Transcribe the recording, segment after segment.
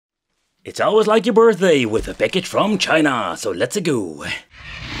It's always like your birthday with a package from China, so let's go.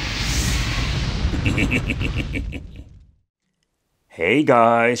 Hey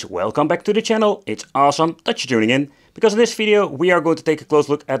guys, welcome back to the channel. It's awesome that you're tuning in, because in this video we are going to take a close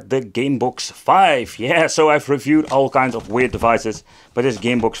look at the Gamebox 5. Yeah, so I've reviewed all kinds of weird devices, but this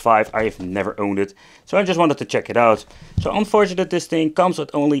Gamebox 5 I've never owned it, so I just wanted to check it out. So unfortunate this thing comes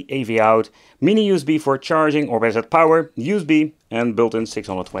with only AV out, mini USB for charging or reset power, USB and built-in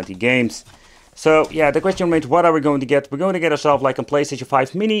 620 games. So yeah, the question remains, what are we going to get? We're going to get ourselves like a PlayStation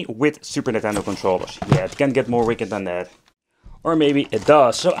 5 Mini with Super Nintendo controllers. Yeah, it can't get more wicked than that. Or maybe it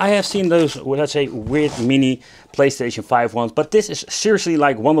does. So I have seen those, let's say, weird mini PlayStation 5 ones, but this is seriously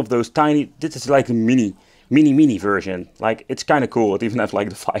like one of those tiny, this is like a mini version. Like, it's kind of cool. It even has like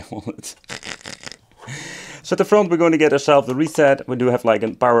the 5 on it. So at the front we're going to get ourselves the reset. We do have like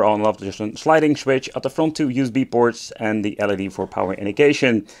a power on and off, just a sliding switch. At the front 2 USB ports and the LED for power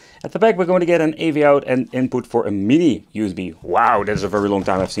indication. At the back we're going to get an AV out and input for a mini USB. Wow, that is a very long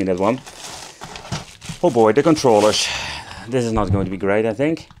time I've seen that one. Oh boy, the controllers. This is not going to be great, I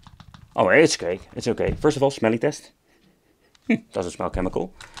think. Oh, it's okay. It's okay. First of all, smelling test. Doesn't smell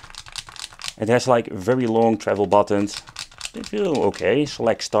chemical. It has like very long travel buttons. They feel okay.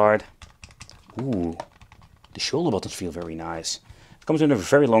 Select start. Ooh, the shoulder buttons feel very nice. It comes in a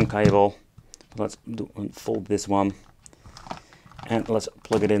very long cable. Let's unfold this one. And let's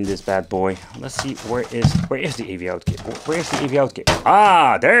plug it in this bad boy. Let's see, where is the AV out cable? Where is the AV out cable?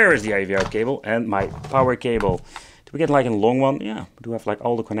 Ah, there is the AV out cable and my power cable. We get like a long one. Yeah, we do have like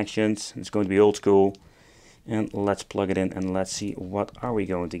all the connections. It's going to be old school. And let's plug it in and let's see what are we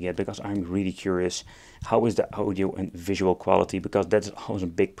going to get, because I'm really curious. How is the audio and visual quality? Because that's always a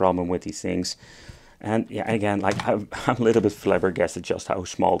big problem with these things. And yeah, again, like I'm a little bit flabbergasted just how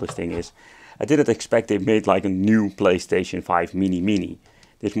small this thing is. I didn't expect they made like a new PlayStation 5 Mini.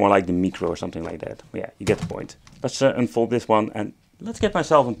 It's more like the Micro or something like that. But yeah, you get the point. Let's unfold this one and let's get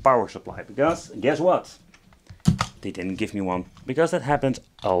myself a power supply, because guess what? They didn't give me one, because that happens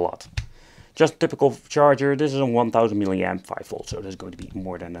a lot. Just a typical charger. This is a 1000 milliamp 5 volt, so there's going to be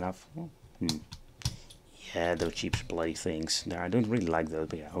more than enough. Yeah, those cheap bloody things. I don't really like those,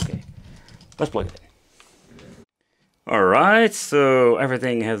 but yeah, okay. Let's plug it in. Alright, so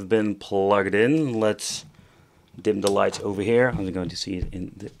everything has been plugged in. Let's dim the lights over here. I'm going to see it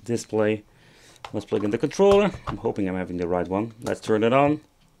in the display. Let's plug in the controller. I'm hoping I'm having the right one. Let's turn it on.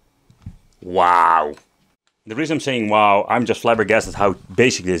 Wow! The reason I'm saying wow, I'm just flabbergasted how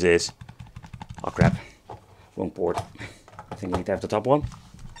basic this is. Oh crap, wrong port. I think I need to have the top one.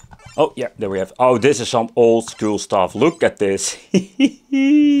 Oh yeah, there we have. Oh, this is some old school stuff. Look at this.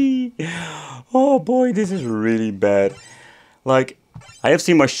 Oh boy, this is really bad. Like, I have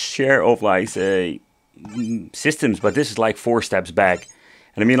seen my share of like, say, systems, but this is like 4 steps back.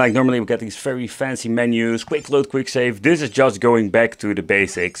 And I mean, like, normally we get these very fancy menus, quick load, quick save. This is just going back to the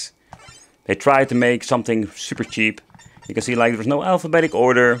basics. They tried to make something super cheap. You can see like there's no alphabetic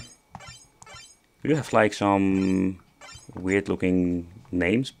order. You have like some weird looking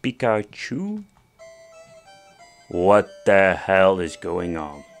names. Pikachu? What the hell is going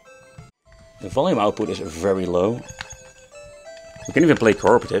on? The volume output is very low. You can even play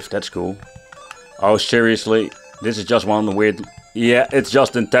cooperative, that's cool. Oh seriously, this is just one weird... Yeah, it's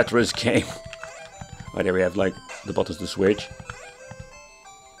just a Tetris game. Oh, there we have like the buttons to switch.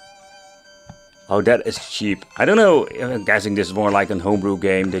 Oh, that is cheap. I don't know, I'm guessing this is more like a homebrew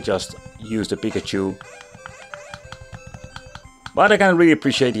game. They just used the Pikachu. But I can really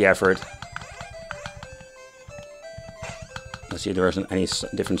appreciate the effort. Let's see if there isn't any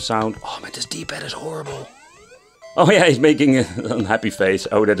different sound. Oh man, this D-pad is horrible. Oh yeah, he's making a happy face.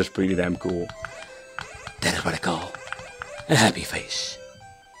 Oh, that is pretty damn cool. That is what I call a happy face.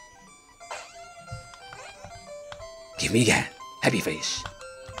 Give me again. Happy face.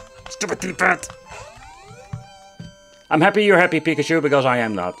 Stupid D-pad. I'm happy you're happy, Pikachu, because I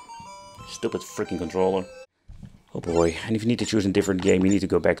am not. Stupid freaking controller. Oh boy, and if you need to choose a different game, you need to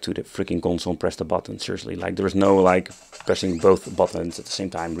go back to the freaking console and press the button. Seriously, like there is no like pressing both buttons at the same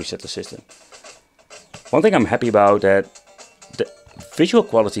time, reset the system. One thing I'm happy about, that the visual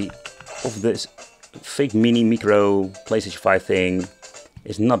quality of this fake mini micro PlayStation 5 thing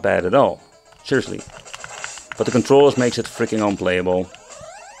is not bad at all. Seriously. But the controllers makes it freaking unplayable.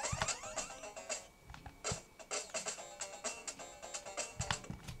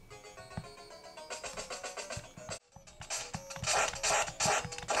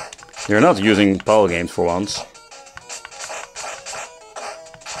 You're not using Power Games for once.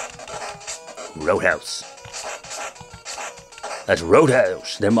 Roadhouse. Let's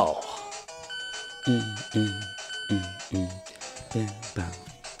Roadhouse them all.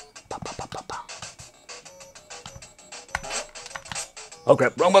 Okay,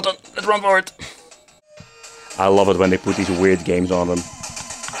 wrong button. Let's run for it. I love it when they put these weird games on them.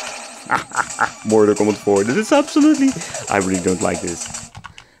 Mortal Kombat 4. This is absolutely... I really don't like this.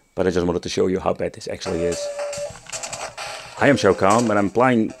 But I just wanted to show you how bad this actually is. I am Shao Kahn, but I'm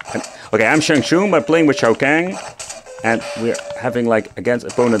playing... Okay, I'm Shang Tsung, but playing with Shao Kahn. And we're having, like, against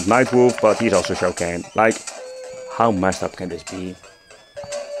opponent Nightwolf, but he's also Shao Kahn. Like, how messed up can this be?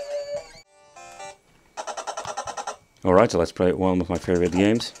 Alright, so let's play one of my favorite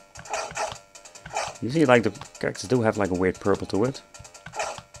games. You see, like, the characters do have, like, a weird purple to it.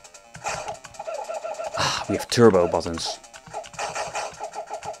 Ah, we have turbo buttons.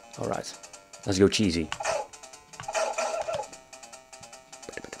 Alright, let's go cheesy.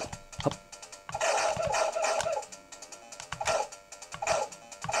 Up.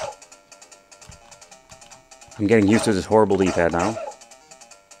 I'm getting used to this horrible D-pad now.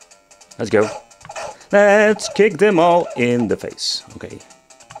 Let's go. Let's kick them all in the face. Okay.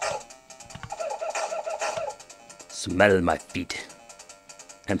 Smell my feet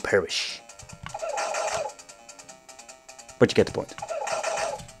and perish. But you get the point.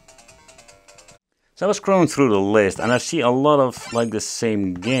 So I was scrolling through the list and I see a lot of like the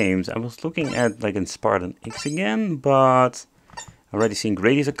same games. I was looking at like in Spartan X again, but I've already seen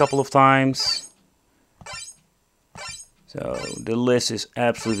Grady's a couple of times. So the list is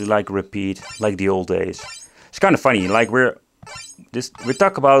absolutely like repeat, like the old days. It's kind of funny, like we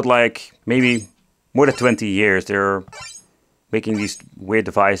talk about like maybe more than 20 years they're making these weird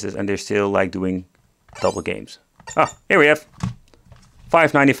devices and they're still like doing double games. Oh, here we have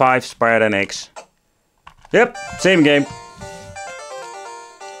 $5.95 Spartan X. Yep, same game.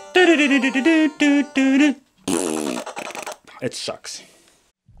 It sucks.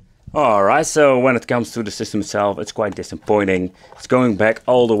 Alright, so when it comes to the system itself, it's quite disappointing. It's going back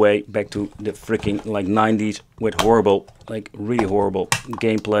all the way back to the freaking like 90s with horrible, like really horrible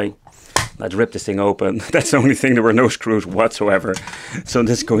gameplay. Let's rip this thing open. That's the only thing, there were no screws whatsoever. So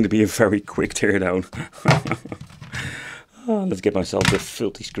this is going to be a very quick teardown. Oh, let's get myself the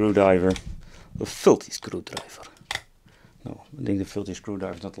filthy screwdriver. The filthy screwdriver. No, I think the filthy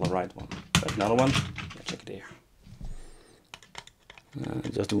screwdriver is not the right one. There's another one. Let's check it here.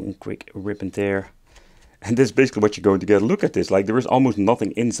 Just doing a quick rip and tear. And this is basically what you're going to get. Look at this, like there is almost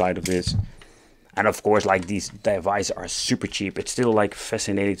nothing inside of this. And of course, like these devices are super cheap. It's still like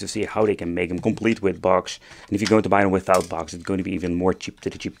fascinating to see how they can make them complete with box. And if you're going to buy them without box, it's going to be even more cheap to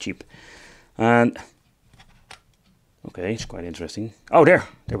the cheap. And okay, it's quite interesting. Oh, there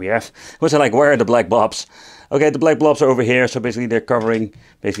we have. What's it like? Where are the black blobs? Okay, the black blobs are over here. So basically, they're covering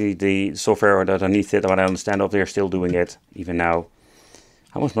basically the software underneath it. What I understand of, they're still doing it even now.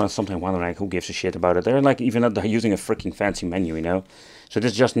 I was something wondering, like, who gives a shit about it? They're like even not using a freaking fancy menu, you know. So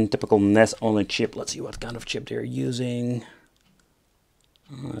this is just a typical NES on a chip. Let's see what kind of chip they're using.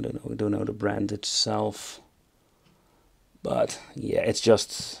 I don't know. We don't know the brand itself. But yeah, it's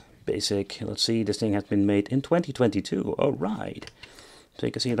just basic. Let's see. This thing has been made in 2022. All right. So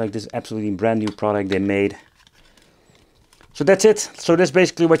you can see like this absolutely brand new product they made. So that's it. So that's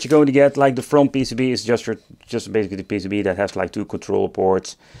basically what you're going to get. Like the front PCB is just basically the PCB that has like two control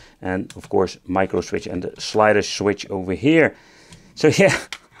ports and of course micro switch and the slider switch over here. So yeah,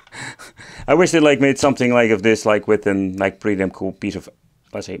 I wish they like made something like of this, like with an like pretty damn cool piece of,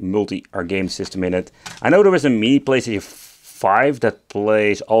 let's say, multi-art game system in it. I know there was a mini PlayStation 5 that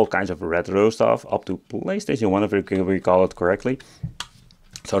plays all kinds of retro stuff up to PlayStation 1 if we recall it correctly.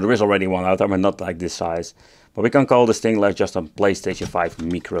 So there is already one out there, but not like this size. But we can call this thing like just a PlayStation 5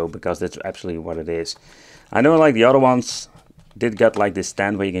 Micro, because that's absolutely what it is. I know like the other ones did get like this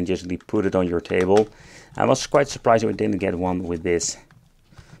stand where you can just put it on your table. I was quite surprised we didn't get one with this.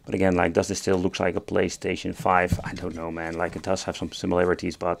 But again, like, does this still look like a PlayStation 5? I don't know, man. Like, it does have some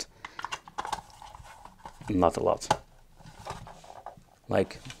similarities, but not a lot.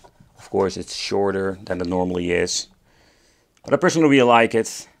 Like, of course, it's shorter than it normally is. But I personally really like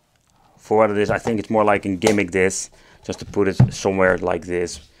it. For what it is, I think it's more like a gimmick this, just to put it somewhere like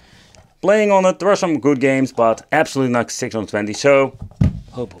this. Playing on it, there are some good games, but absolutely not 6 on 20, so,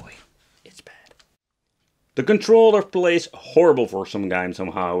 oh boy, it's bad. The controller plays horrible for some games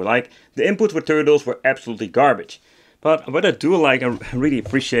somehow, like, the input for turtles were absolutely garbage. But what I do like and really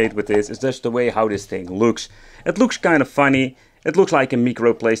appreciate with this is just the way how this thing looks. It looks kind of funny, it looks like a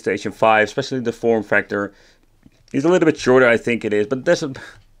micro PlayStation 5, especially the form factor. It's a little bit shorter, I think it is, but there's a...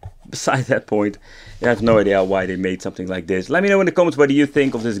 Besides that point, I have no idea why they made something like this. Let me know in the comments what do you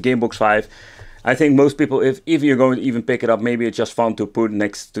think of this Gamebox 5. I think most people, if you're going to even pick it up, maybe it's just fun to put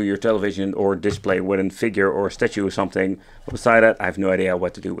next to your television or display with a figure or a statue or something. But beside that, I have no idea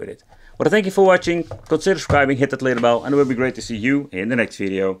what to do with it. But thank you for watching. Consider subscribing, hit that little bell, and it will be great to see you in the next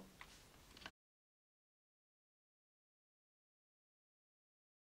video.